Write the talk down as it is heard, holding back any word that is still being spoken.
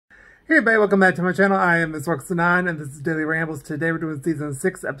Hey everybody, welcome back to my channel. I am Miss Roxanne, and this is Daily Rambles. Today we're doing Season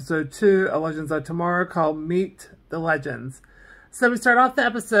 6, Episode 2 of Legends of Tomorrow, called Meet the Legends. So we start off the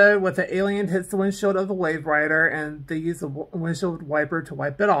episode with the alien hits the windshield of the Wave Rider, and they use a windshield wiper to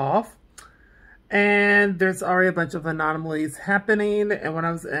wipe it off. And there's already a bunch of anomalies happening. And when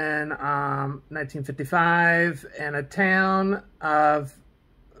I was in 1955 in a town of,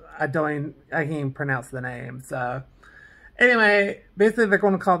 I can't even pronounce the name, so... Anyway, basically they're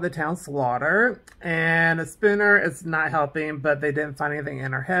going to call the town Slaughter, and Spooner is not helping, but they didn't find anything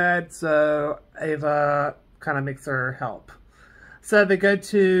in her head, so Ava kind of makes her help. So they go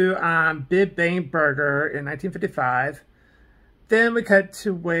to Big Bang Burger in 1955. Then we cut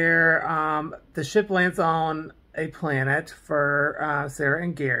to where the ship lands on a planet for Sarah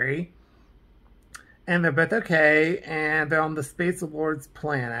and Gary, and they're both okay, and they're on the Space Lord's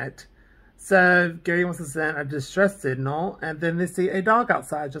planet. So Gary wants to send a distress signal, and then they see a dog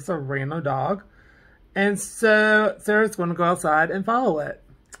outside, just a random dog. And so Sarah's going to go outside and follow it.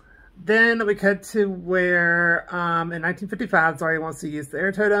 Then we cut to where in 1955, Zari wants to use the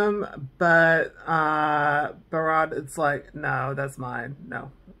air totem, but Barad is like, no, that's mine.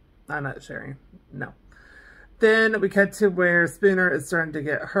 No, I'm not sharing. No. Then we cut to where Spooner is starting to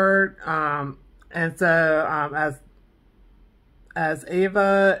get hurt. And so as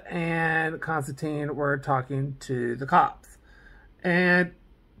Ava and Constantine were talking to the cops. And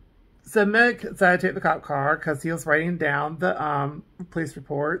so Mick decided to take the cop car because he was writing down the police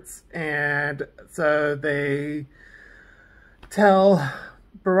reports. And so they tell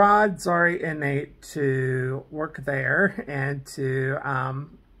Barad, Zari, and Nate to work there and to,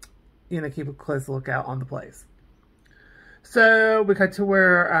 keep a close lookout on the place. So we cut to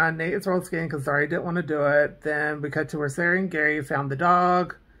where Nate is roller skating because Zari didn't want to do it. Then we cut to where Sarah and Gary found the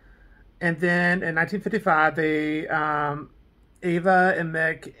dog. And then in 1955, they, Ava and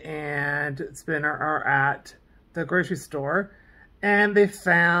Mick and Spinner are at the grocery store. And they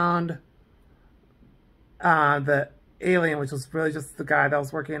found the alien, which was really just the guy that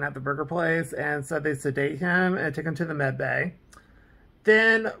was working at the burger place. And so they sedate him and take him to the med bay.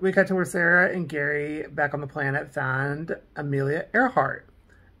 Then we cut to where Sarah and Gary, back on the planet, found Amelia Earhart.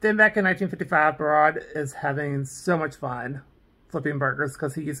 Then back in 1955, Barad is having so much fun flipping burgers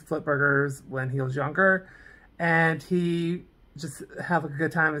because he used to flip burgers when he was younger. And he just have a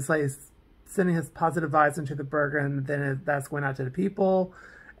good time. It's like sending his positive vibes into the burger, and then that's going out to the people.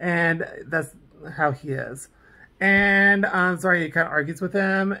 And that's how he is. And Zari kind of argues with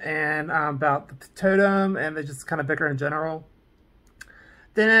him and about the totem, and they just kind of bicker in general.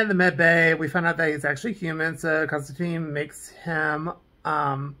 Then at the med bay, we find out that he's actually human, so Constantine makes him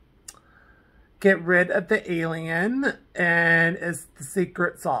get rid of the alien, and it's the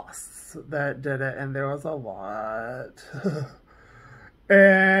secret sauce that did it, and there was a lot.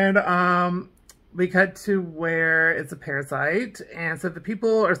 And we cut to where it's a parasite, and so the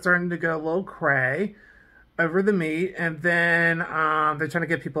people are starting to go a little cray over the meat, and then they're trying to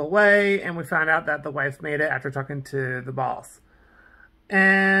get people away, and we find out that the wife made it after talking to the boss.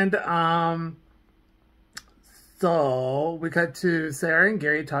 And, so we cut to Sarah and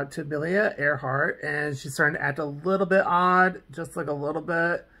Gary talk to Amelia Earhart, and she's starting to act a little bit odd, just like a little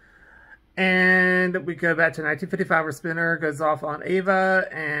bit. And we go back to 1955 where Spinner goes off on Ava,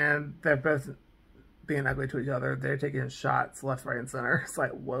 and they're both being ugly to each other. They're taking shots left, right, and center. It's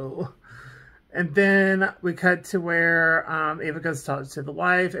like, whoa. And then we cut to where Ava goes to talk to the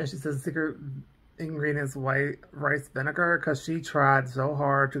wife, and she says the secret ingredients white rice vinegar because she tried so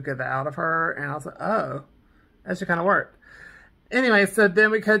hard to get that out of her, and I was like, oh, that should kind of work. Anyway, so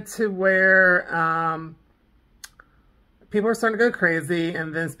then we cut to where people are starting to go crazy,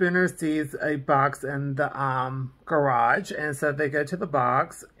 and then Spooner sees a box in the garage, and so they go to the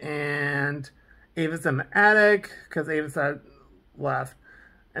box, and Ava's in the attic because Ava's had left.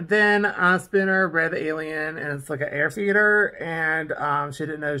 And then Spooner read the alien, and it's like an air feeder, and she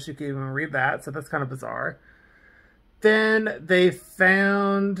didn't know she could even read that, so that's kind of bizarre. Then they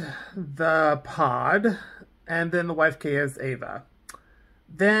found the pod, and then the wife KOs Ava.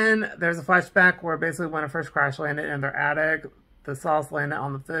 Then there's a flashback where basically when it first crash landed in their attic, the sauce landed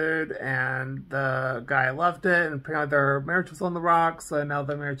on the food, and the guy loved it, and apparently their marriage was on the rocks, so now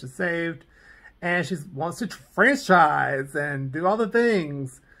their marriage is saved. And she wants to franchise and do all the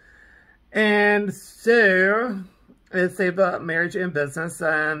things. And so, it's saved the marriage and business.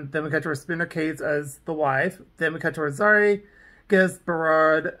 And then we cut to where Spooner Cates as the wife. Then we cut to where Zari gives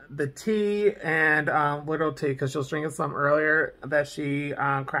Barad the tea and little tea because she was drinking some earlier that she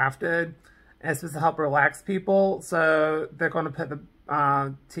crafted. And it's supposed to help relax people. So they're going to put the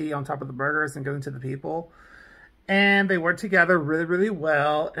tea on top of the burgers and give them to the people. And they work together really, really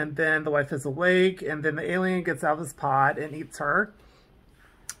well. And then the wife is awake, and then the alien gets out of his pod and eats her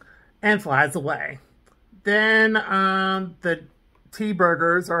and flies away. Then the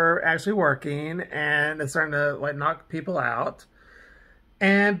T-burgers are actually working, and it's starting to like knock people out.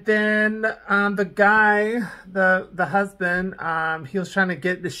 And then the guy, the husband, he was trying to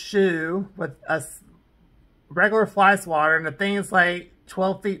get the shoe with a regular fly swatter, and the thing is like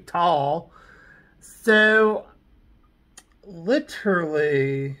 12 feet tall. So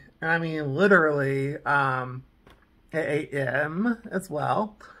literally, I mean literally, it ate him as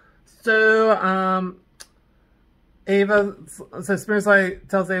well. So Ava, so Spinner's like,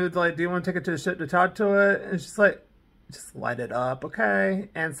 tells Ava, like, do you want to take it to the ship to talk to it? And she's like, just light it up, okay?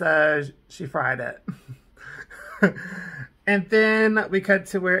 And so she fried it. And then we cut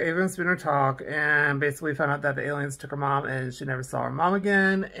to where Ava and Spinner talk, and basically found out that the aliens took her mom and she never saw her mom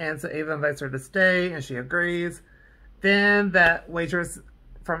again. And so Ava invites her to stay, and she agrees. Then that waitress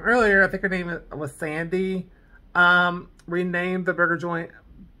from earlier, I think her name was Sandy, renamed the burger joint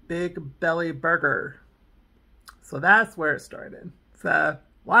Big Belly Burger. So that's where it started. So a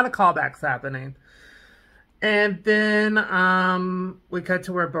lot of callbacks happening. And then we cut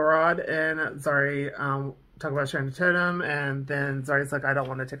to where Barad and Zari talk about sharing the totem, and then Zari's like, I don't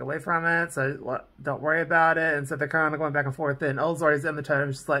want to take away from it, so don't worry about it. And so they're kind of going back and forth, and Zari's in the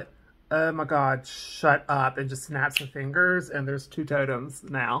totem. She's like, oh my god, shut up, and just snaps her fingers, and there's 2 totems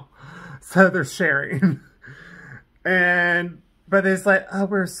now. So they're sharing. But it's like, oh,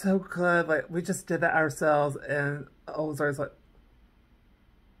 we're so good, like, we just did that ourselves. And Zari's like,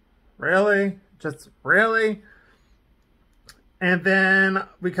 really? Just really? And then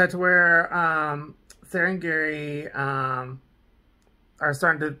we cut to where Sarah and Gary are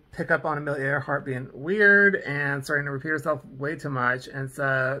starting to pick up on Amelia Earhart being weird and starting to repeat herself way too much. And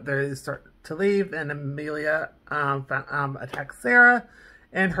so they start to leave, and Amelia attacks Sarah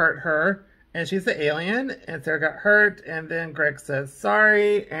and hurt her. And she's the alien, and Sarah got hurt, and then Greg says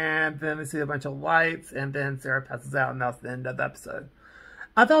sorry, and then we see a bunch of lights, and then Sarah passes out, and that's the end of the episode.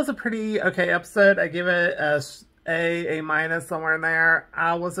 I thought it was a pretty okay episode. I give it a minus, somewhere in there.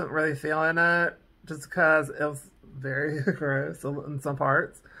 I wasn't really feeling it, just because it was very gross in some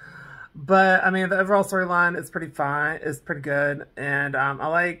parts. But, I mean, the overall storyline is pretty fine. It's pretty good. And I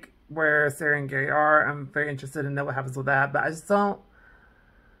like where Sarah and Gary are. I'm very interested in know what happens with that. But I just don't...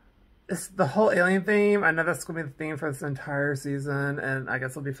 It's the whole alien theme. I know that's going to be the theme for this entire season. And I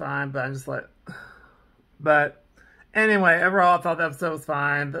guess it'll be fine. But I'm just like... But anyway, overall, I thought the episode was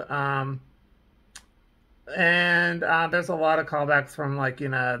fine. There's a lot of callbacks from, like, you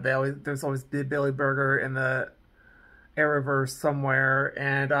know, there's always the Billy Burger in the Arrowverse somewhere,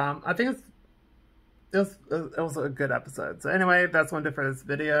 and I think it was a good episode. So anyway, that's one to for this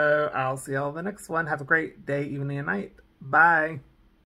video. I'll see y'all in the next one. Have a great day, evening, and night. Bye.